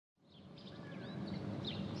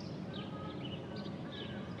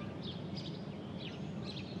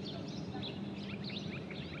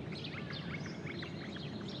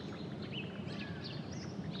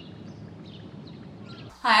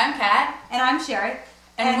Hi, I'm Kat. And I'm Sherry.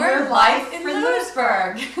 And we're live in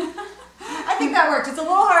Lewisburg. I think that worked. It's a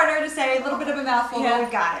little harder to say, a little bit of a mouthful, but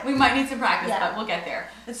we've got it. We might need some practice, but we'll get there.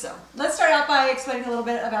 So let's start out by explaining a little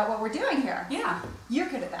bit about what we're doing here. Yeah. You're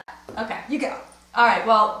good at that. Okay. You go. All right.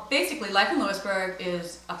 Well, basically, Life in Lewisburg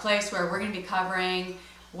is a place where we're going to be covering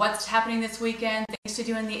what's happening this weekend, things to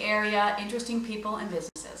do in the area, interesting people and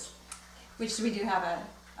businesses. Which we do have a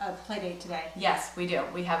play date today. Yes, we do.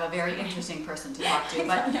 We have a very interesting person to talk to,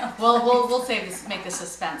 but we'll save this, make the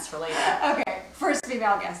suspense for later. Okay, first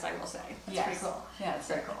female guest, I will say. That's pretty cool. Yeah, it's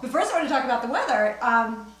very cool. But first, I want to talk about the weather.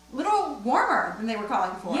 A little warmer than they were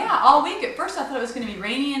calling for. Yeah, all week. At first, I thought it was going to be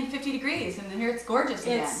rainy and 50 degrees, and then here it's gorgeous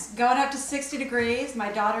again. It's going up to 60 degrees.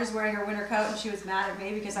 My daughter's wearing her winter coat, and she was mad at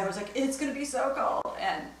me because I was like, "It's going to be so cold,"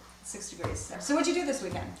 and 6 degrees. So, what'd you do this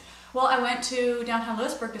weekend? Well, I went to downtown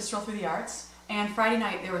Lewisburg to stroll through the arts. And Friday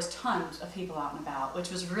night there was tons of people out and about, which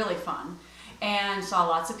was really fun. And saw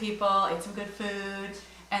lots of people, ate some good food.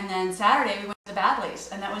 And then Saturday we went to the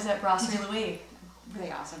Badleys, and that was at Brasserie Louis. Really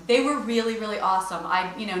awesome. They were really, really awesome.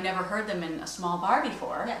 I, never heard them in a small bar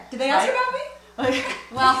before. Yeah. Did they ask you about me?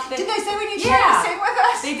 Well, did they say we need to sing with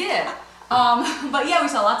us? They did. But yeah, we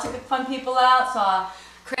saw lots of fun people out. Saw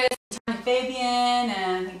Chris, Tony Fabian,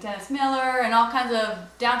 and I think Dennis Miller, and all kinds of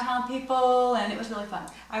downtown people, and it was really fun.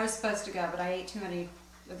 I was supposed to go, but I ate too many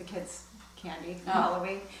of the kids' candy for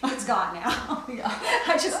Halloween. It's gone now.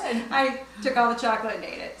 I took all the chocolate and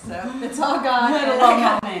ate it, so it's all gone. What a long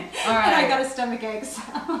moment. All right. And I got a stomach ache, so.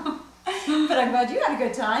 But I'm glad you had a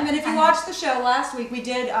good time. And if you watched the show last week, we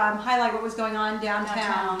did highlight what was going on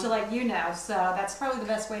downtown to let you know. So that's probably the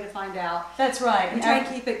best way to find out. That's right. We try and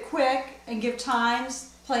keep it quick and give times,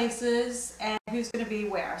 places, and who's going to be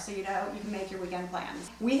where, so you know you can make your weekend plans.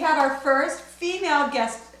 We have our first female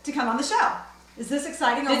guest to come on the show. Is this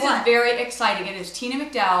exciting or what? This is very exciting. It is Tina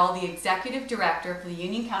McDowell, the Executive Director for the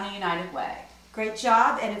Union County United Way. Great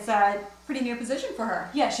job, and it's a pretty new position for her.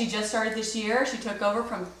 Yeah, she just started this year. She took over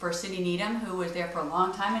for Cindy Needham, who was there for a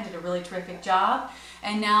long time and did a really terrific job.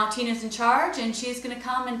 And now Tina's in charge, and she's going to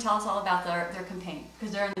come and tell us all about their campaign,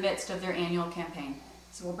 because they're in the midst of their annual campaign.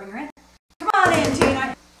 So we'll bring her in. Come on in,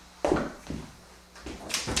 Tina.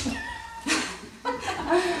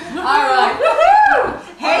 All right. Woohoo!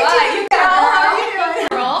 Hey, Tina, how are you doing?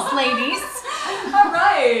 Girls, ladies. All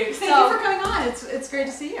right. Thank you for coming on. It's great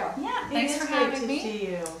to see you. Yeah, thanks for having me.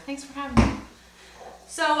 See you. Thanks for having me.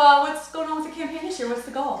 So, what's going on with the campaign this year? What's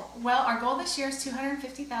the goal? Well, our goal this year is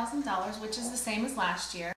 $250,000, which is the same as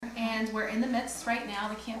last year, and we're in the midst right now.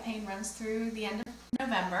 The campaign runs through the end of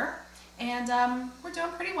November. And we're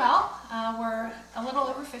doing pretty well. We're a little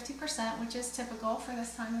over 50%, which is typical for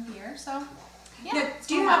this time of year. So, yeah. Now,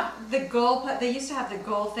 do you have the goal? They used to have the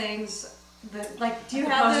goal things. Do you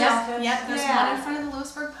have those? Yep. There's one in front of the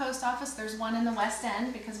Lewisburg Post Office. There's one in the West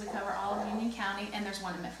End because we cover all of Union County, and there's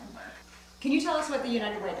one in Mifflinburg. Can you tell us what the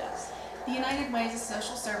United Way does? The United Way is a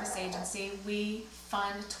social service agency. We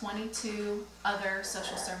fund 22 other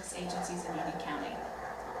social service agencies in Union County.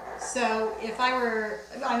 So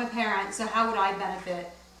I'm a parent, so how would I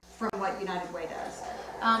benefit from what United Way does?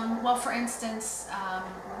 Well, for instance,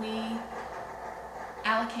 we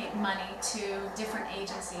allocate money to different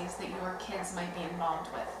agencies that your kids might be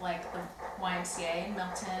involved with, like the YMCA in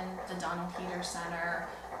Milton, the Donald Peters Center,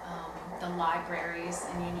 the libraries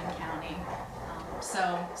in Union County.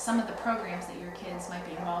 So some of the programs that your kids might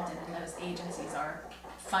be involved in those agencies are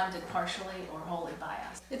funded partially or wholly by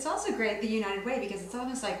us. It's also great, the United Way, because it's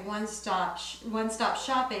almost like one-stop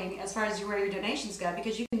shopping as far as where your donations go,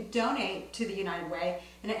 because you can donate to the United Way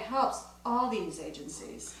and it helps all these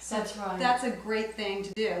agencies. So that's right. That's a great thing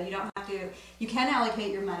to do. You don't have to, you can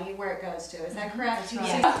allocate your money where it goes to. Is that correct? That's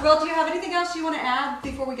right. Yeah. Well, do you have anything else you want to add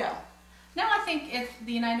before we go? No, I think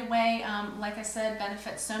the United Way, like I said,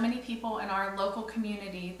 benefits so many people in our local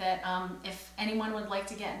community that if anyone would like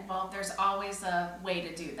to get involved, there's always a way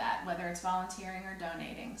to do that, whether it's volunteering or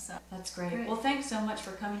donating. So that's great. Well, thanks so much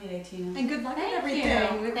for coming today, Tina. And good luck with everything.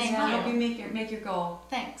 Thank you. I hope you make your goal.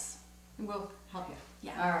 Thanks. And we'll help you.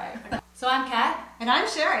 Yeah. All right. So I'm Kat. And I'm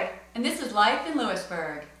Sherry. And this is Life in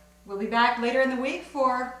Lewisburg. We'll be back later in the week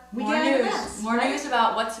for weekend events. More news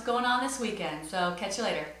about what's going on this weekend. So catch you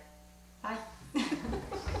later. Bye.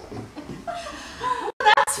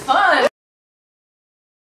 That's fun.